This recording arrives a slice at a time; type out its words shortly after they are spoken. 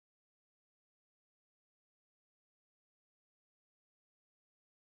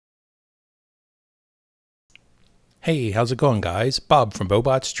Hey, how's it going, guys? Bob from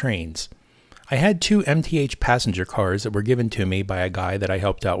Bobots Trains. I had two MTH passenger cars that were given to me by a guy that I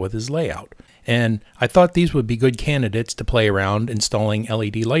helped out with his layout, and I thought these would be good candidates to play around installing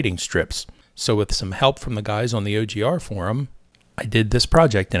LED lighting strips. So with some help from the guys on the OGR Forum, I did this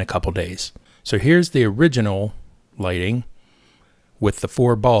project in a couple days. So here's the original lighting with the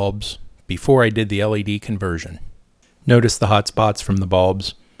 4 bulbs before I did the LED conversion. Notice the hot spots from the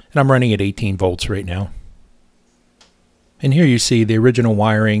bulbs, and I'm running at 18 volts right now. And here you see the original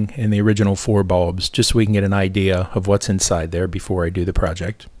wiring and the original 4 bulbs, just so we can get an idea of what's inside there before I do the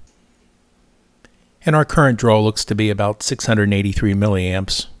project. And our current draw looks to be about 683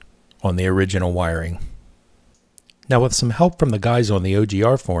 milliamps on the original wiring. Now with some help from the guys on the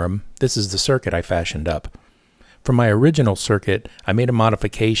OGR Forum, this is the circuit I fashioned up. For my original circuit, I made a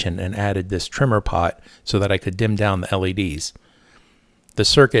modification and added this trimmer pot so that I could dim down the LEDs. The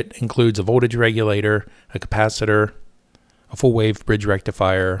circuit includes a voltage regulator, a capacitor, a full wave bridge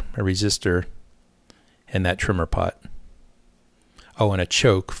rectifier, a resistor, and that trimmer pot. Oh, and a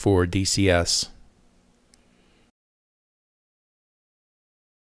choke for DCS.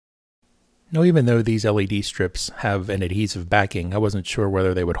 Now, even though these LED strips have an adhesive backing, I wasn't sure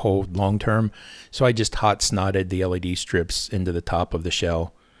whether they would hold long term, so I just hot snotted the LED strips into the top of the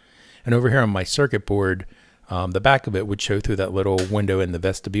shell. And over here on my circuit board, the back of it would show through that little window in the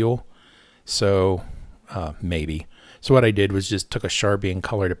vestibule. So, maybe. So what I did was just took a Sharpie and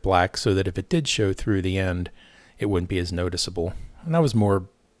colored it black so that if it did show through the end, it wouldn't be as noticeable. And I was more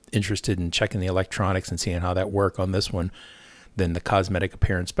interested in checking the electronics and seeing how that worked on this one than the cosmetic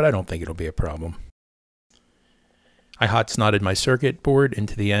appearance, but I don't think it'll be a problem. I hot snotted my circuit board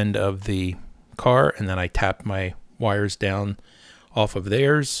into the end of the car, and then I tapped my wires down off of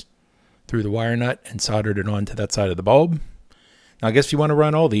theirs through the wire nut and soldered it onto that side of the bulb. Now, I guess if you want to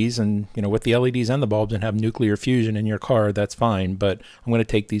run all these and, with the LEDs and the bulbs and have nuclear fusion in your car, that's fine. But I'm going to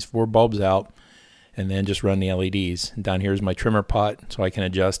take these 4 bulbs out and then just run the LEDs. And down here is my trimmer pot so I can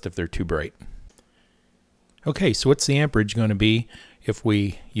adjust if they're too bright. Okay, so what's the amperage going to be if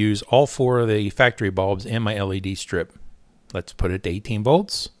we use all 4 of the factory bulbs and my LED strip? Let's put it to 18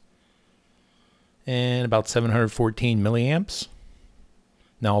 volts and about 714 milliamps.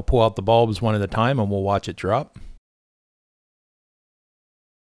 Now I'll pull out the bulbs one at a time and we'll watch it drop.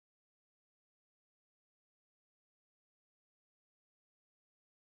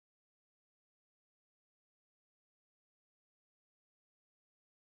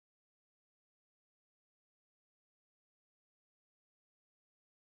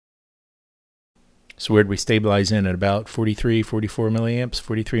 So where'd we stabilize in at about 43, 44 milliamps,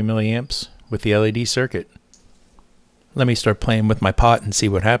 43 milliamps with the LED circuit. Let me start playing with my pot and see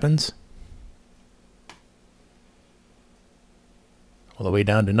what happens. All the way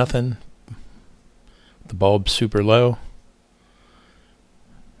down to nothing. The bulb's super low.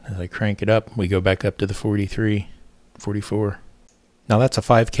 As I crank it up, we go back up to the 43, 44. Now that's a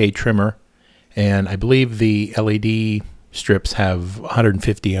 5K trimmer, and I believe the LED strips have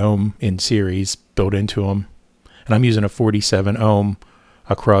 150 ohm in series built into them, and I'm using a 47 ohm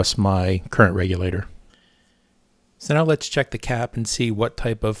across my current regulator. So now let's check the cap and see what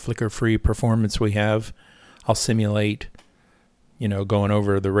type of flicker-free performance we have. I'll simulate, going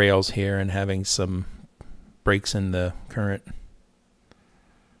over the rails here and having some breaks in the current. I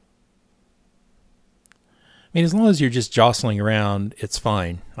mean, as long as you're just jostling around, it's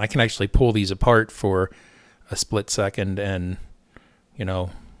fine. I can actually pull these apart for a split second, and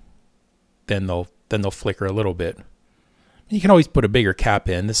then they'll flicker a little bit. You can always put a bigger cap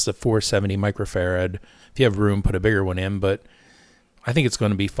in. This is a 470 microfarad. If you have room, put a bigger one in, but I think it's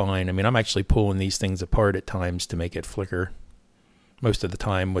going to be fine. I mean, I'm actually pulling these things apart at times to make it flicker. Most of the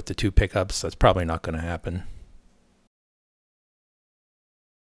time with the 2 pickups, that's probably not going to happen.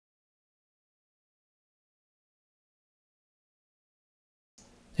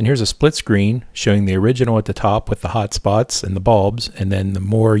 And here's a split screen showing the original at the top with the hot spots and the bulbs, and then the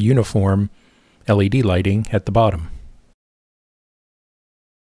more uniform LED lighting at the bottom.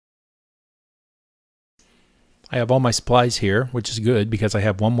 I have all my supplies here, which is good because I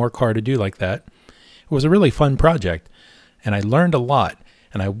have one more car to do like that. It was a really fun project, and I learned a lot.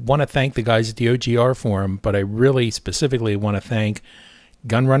 And I want to thank the guys at the OGR Forum, but I really specifically want to thank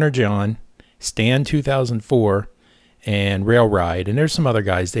Gunrunner John, Stan 2004, and Rail Ride, and there's some other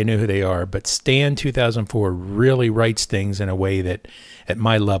guys, they know who they are, but Stan 2004 really writes things in a way that at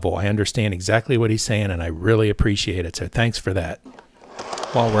my level I understand exactly what he's saying, and I really appreciate it, so thanks for that.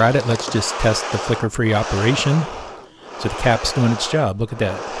 While we're at it, let's just test the flicker-free operation. So the cap's doing its job, look at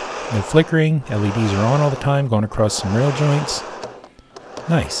that. No flickering, LEDs are on all the time, going across some rail joints.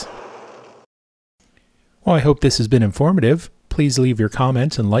 Nice. Well, I hope this has been informative. Please leave your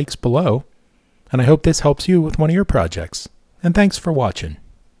comments and likes below. And I hope this helps you with one of your projects. And thanks for watching.